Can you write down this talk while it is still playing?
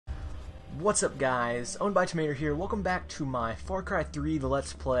What's up, guys? Ownedbytamater here. Welcome back to my Far Cry 3 The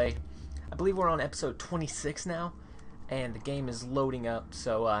Let's Play. I believe we're on episode 26 now, and the game is loading up,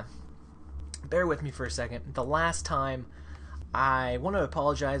 so bear with me for a second. The last time, I want to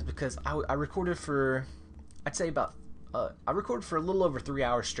apologize because I recorded for, I'd say about, I recorded for a little over 3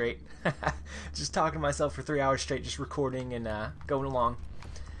 hours straight. Just talking to myself for 3 hours straight, just recording and going along.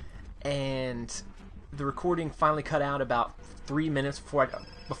 And the recording finally cut out about 3 minutes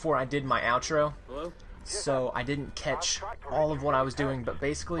before I did my outro. Hello? So I didn't catch all of what I was doing, but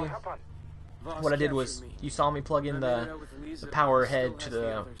basically what I did was, you saw me plug in the power head to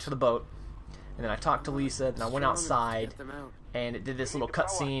the boat, and then I talked to Lisa, and I went outside, and it did this little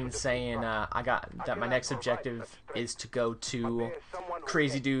cutscene saying that my next objective is to go to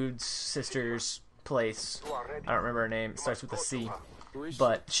Crazy Dude's sister's place. I don't remember her name. It starts with a C.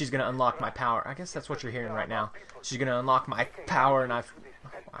 But she's going to unlock my power. I guess that's what you're hearing right now. She's going to unlock my power, and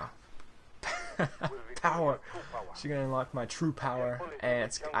power. She's going to unlock my true power,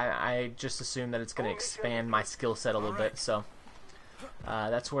 and I just assume that it's going to expand my skill set a little bit. So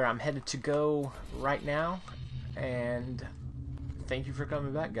that's where I'm headed to go right now. And thank you for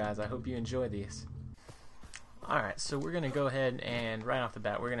coming back, guys. I hope you enjoy these. Alright, so we're going to go ahead and right off the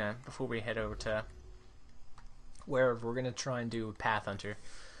bat, we're going to, before we head over to wherever, we're going to try and do Path Hunter.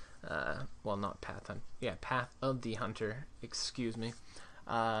 Well, not Path Hunter. Yeah, Path of the Hunter. Excuse me.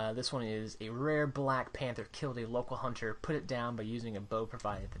 This one is a rare black panther killed a local hunter. Put it down by using a bow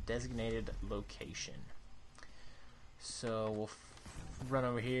provided at the designated location. So we'll run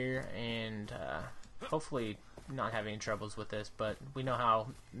over here and hopefully not have any troubles with this. But we know how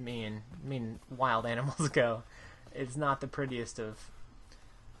me and wild animals go. It's not the prettiest of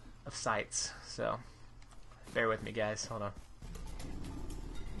sights. So bear with me, guys. Hold on.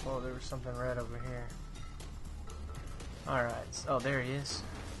 Oh, there was something red over here. Alright. Oh, there he is.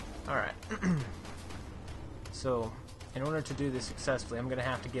 Alright. So, in order to do this successfully, I'm going to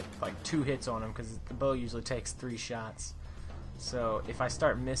have to get like 2 hits on him, because the bow usually takes 3 shots. So, if I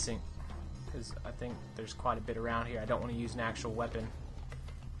start missing, because I think there's quite a bit around here, I don't want to use an actual weapon,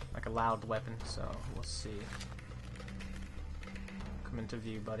 like a loud weapon, so we'll see. Come into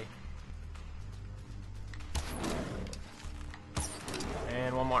view, buddy.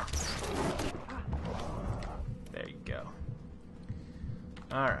 And one more. There you go.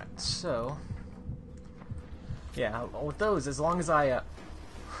 Alright, so yeah, with those, as long as I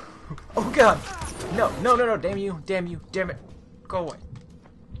oh god! No, damn you, damn it. Go away.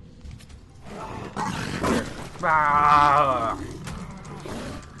 Ah!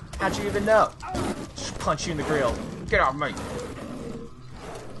 How'd you even know? Just punch you in the grill. Get off me.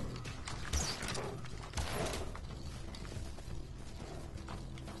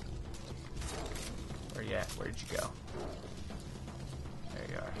 Where you at? Where'd you go? There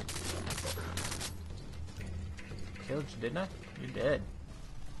you are. Killed you, didn't I? You did.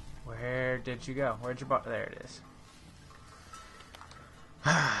 Where did you go? Where'd your butt? There it is.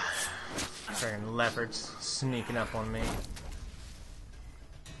 Friggin' leopards sneaking up on me.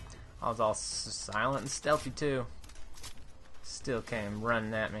 I was all silent and stealthy too. Still came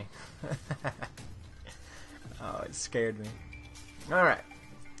running at me. Oh, it scared me. Alright.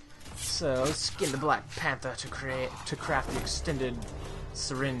 So, skin the Black Panther to craft the extended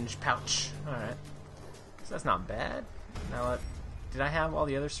syringe pouch. Alright. So that's not bad. Now what? Did I have all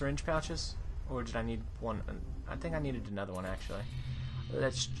the other syringe pouches? Or did I need one? I think I needed another one, actually.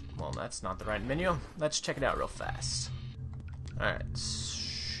 Well, that's not the right menu. Let's check it out real fast. Alright,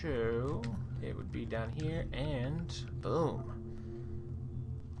 so it would be down here, and boom.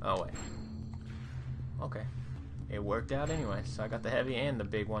 Oh, wait. Okay. It worked out anyway, so I got the heavy and the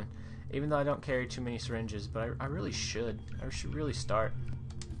big one. Even though I don't carry too many syringes, but I really should. I should really start.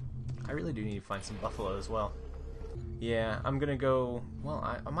 I really do need to find some buffalo as well. Yeah, I'm gonna go. Well,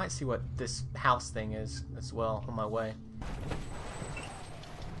 I might see what this house thing is as well on my way.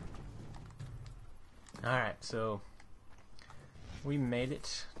 Alright, so we made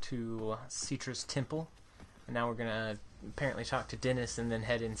it to Citra's Temple, and now we're gonna apparently talk to Dennis and then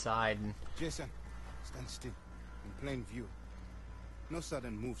head inside. And Jason, stand still, in plain view. No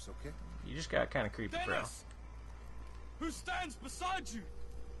sudden moves, okay? You just got kind of creepy, Dennis! Bro. Who stands beside you?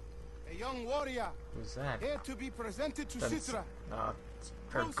 A young warrior. Who's that? Here to be presented to Citra. It's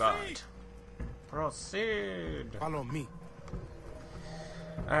her god. Proceed. Follow me.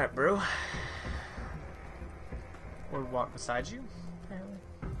 Alright, bro. Or walk beside you, apparently.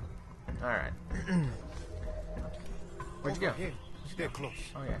 Alright. Where'd you go? Here. Stay close.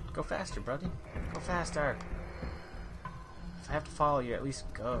 Oh yeah, go faster, buddy. Go faster. If I have to follow you, at least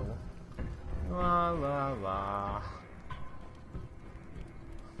go. La la la.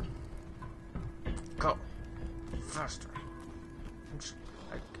 Go. Faster.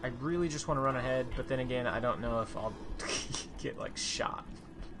 I really just want to run ahead, but then again, I don't know if I'll get, like, shot.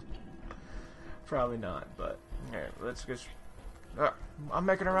 Probably not, but... Alright, let's go... I'm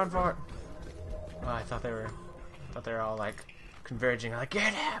making a run for it! Oh, I thought they were all, like, converging, like,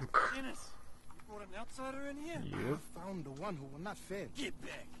 get him! Dennis, you brought an outsider in here? Yep. I found the one who will not fail. Get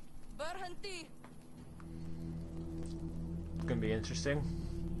back. Berhenti. It's gonna be interesting.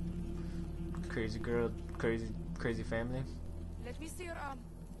 Crazy girl, crazy family. Let me see your arm.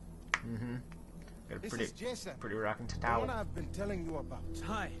 Mm-hmm. Got a This pretty, is Jason, pretty rocking the one towel. I've been telling you about.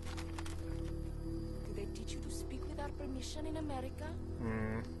 Hi. Did they teach you to speak without permission in America?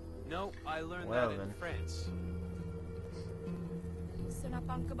 Hmm. No, I learned Well, that in then. France.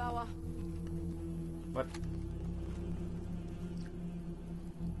 Senapang ke bawah. What?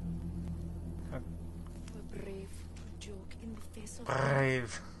 A brave joke in the face of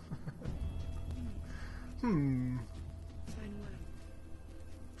Brave. Hmm. fine work.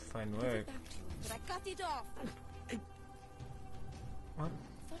 Fine Give work. it back to you, but I cut it off. What?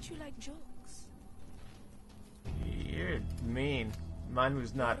 Thought you liked jokes. You're mean. Mine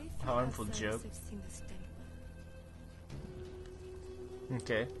was not Very few harmful outsiders joke. have seen this temple.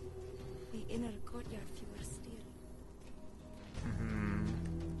 Okay. The inner courtyard fewer still.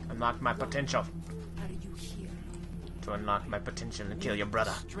 Unlock my potential. Are you here? To unlock my potential and kill your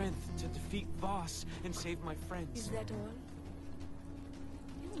brother. Strength to defeat Voss and save my Is friends. that all?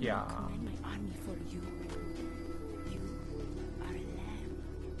 You will Yeah. not command my army for you. You are a lamb.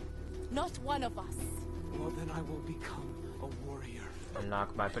 Not one of us. Well, then I will become a warrior.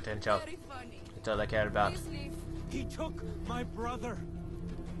 Unlock my potential. Very funny. That's all I care about. Please leave. He took my brother.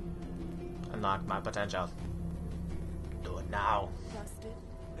 Unlock my potential. Do it now. Busted.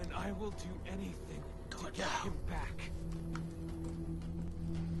 And I will do anything to it get now. him back.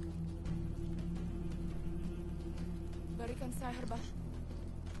 Berikan saya herba.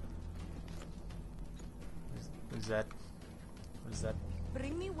 What is that? What is that?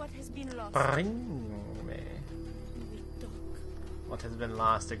 Bring me what has been lost. Bring me. We will talk. What has been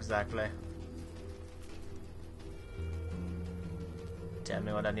lost exactly? Tell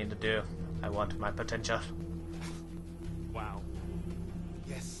me what I need to do. I want my potential. Wow.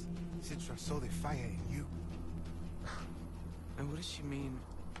 Yes, Citra saw the fire in you. And what does she mean?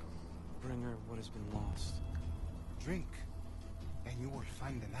 Bring her what has been lost. Drink, and you will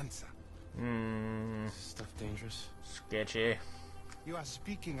find an answer. Hmm. Is this stuff dangerous? Sketchy. You are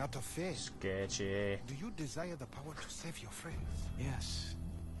speaking out of fear. Sketchy. Do you desire the power to save your friends? Yes.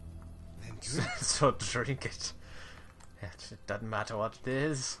 Then drink. So drink it. It doesn't matter what it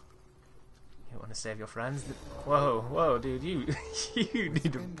is. You want to save your friends? Whoa, whoa, dude, you need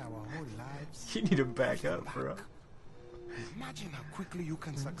to Spend our whole lives. you need to back up, bro. Imagine how quickly you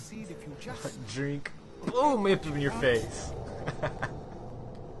can succeed if you just. Drink. Boom! It in your face.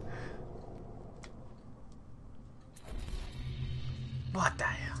 What the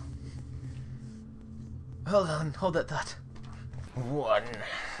hell? Hold on, hold that thought. One.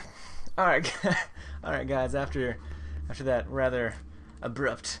 Alright, alright guys, after that rather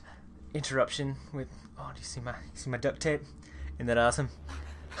abrupt interruption with do you see my duct tape? Isn't that awesome?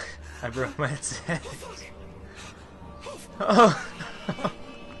 I broke my headset. Oh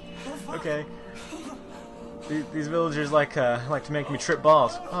okay. These villagers like to make me trip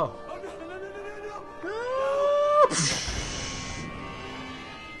balls. Oh.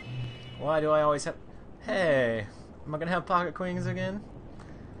 Why do I always have... Hey, am I gonna have pocket queens again?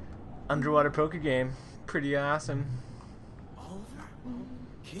 Underwater poker game. Pretty awesome. Oliver?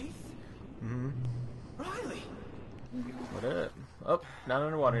 Keith? Mm-hmm. Riley? What up? Oh, not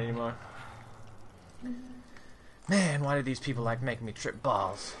underwater anymore. Man, why do these people like making me trip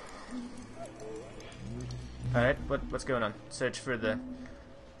balls? Alright, what's going on? Search for the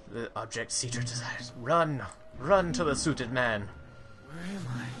object Cedra desires. Run! Run to the suited man. Where am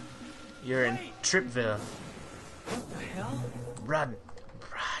I? You're in Tripville. What the hell? Run!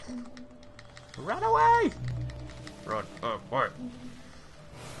 Run! Run away! Run away!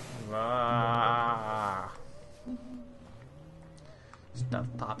 Ah. Stuff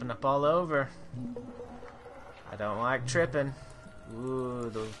popping up all over. I don't like tripping. Ooh,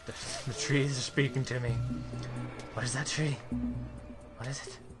 the trees are speaking to me. What is that tree? What is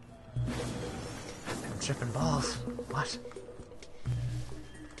it? I'm tripping balls. What?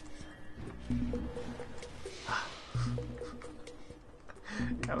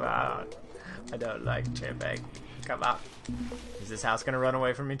 Come on. I don't like tripping. Come on. Is this house gonna run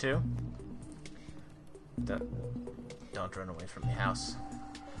away from me too? Don't run away from the house.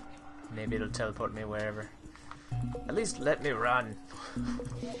 Maybe it'll teleport me wherever. At least let me run.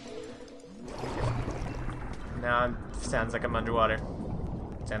 now sounds like I'm underwater.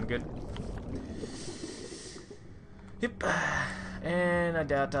 Sound good? Yep. And I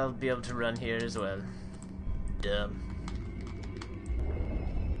doubt I'll be able to run here as well. Dumb.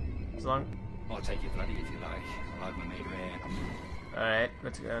 As long... I'll take your bloody if you like. I'll open my meter here. Alright,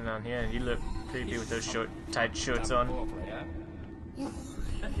 what's going on here? You look creepy with those tight shorts on.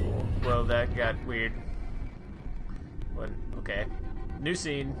 Well, that got weird. What? Okay. New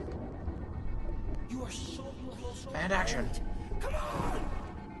scene. And action. Come on.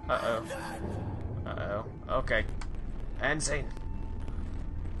 Uh-oh. Uh-oh. Okay. And scene.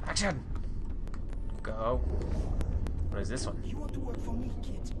 Action. Go. What is this one? You want to work for me,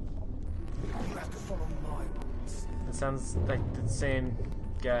 kid? You have to follow my rules. It sounds like the same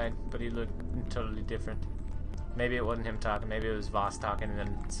guy, but he looked totally different. Maybe it wasn't him talking, maybe it was Voss talking and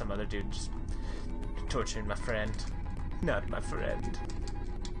then some other dude just torturing my friend. Not my friend.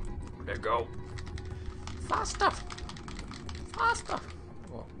 There you go. Faster! Faster!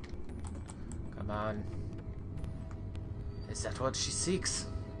 Whoa. Come on. Is that what she seeks?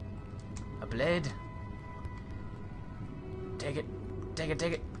 A blade? Take it. Take it,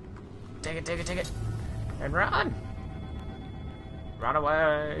 take it. Take it, take it, take it. And run! Run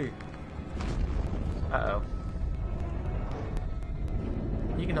away! Uh-oh.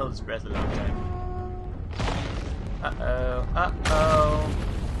 He can hold his breath a long time. Uh-oh. Uh-oh.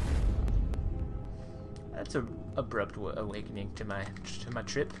 That's a abrupt awakening to my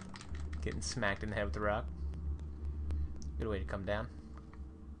trip. Getting smacked in the head with the rock. Good way to come down.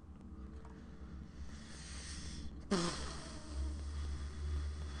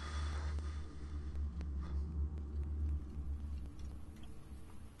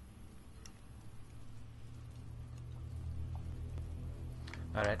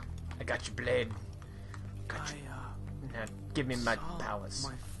 Alright, I got your blade. Got you. Now give me my powers.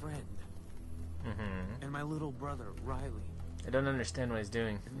 My friend. Mm-hmm. And my little brother, Riley. I don't understand what he's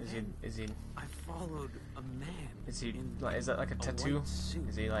doing. Is he I followed a man. is that like a tattoo?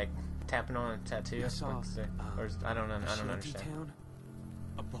 Is he like tapping on a tattoo? I saw, or is, I don't understand. Town,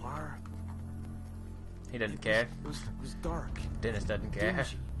 a bar. He doesn't care. It was dark. Dennis doesn't care.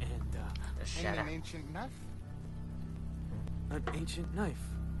 Dingy, and Just shut up. An ancient knife? an ancient knife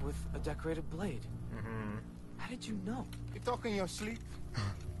with a decorated blade. Mm-hmm. How did you know? You talk in your sleep.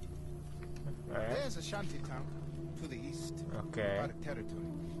 Alright. There's a shanty town to the east. Okay. Part of territory.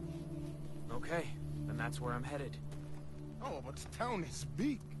 Okay, then that's where I'm headed. Oh, but the town is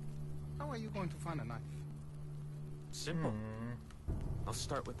big. How are you going to find a knife? Simple. I'll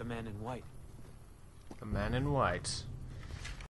start with the man in white. The man in white.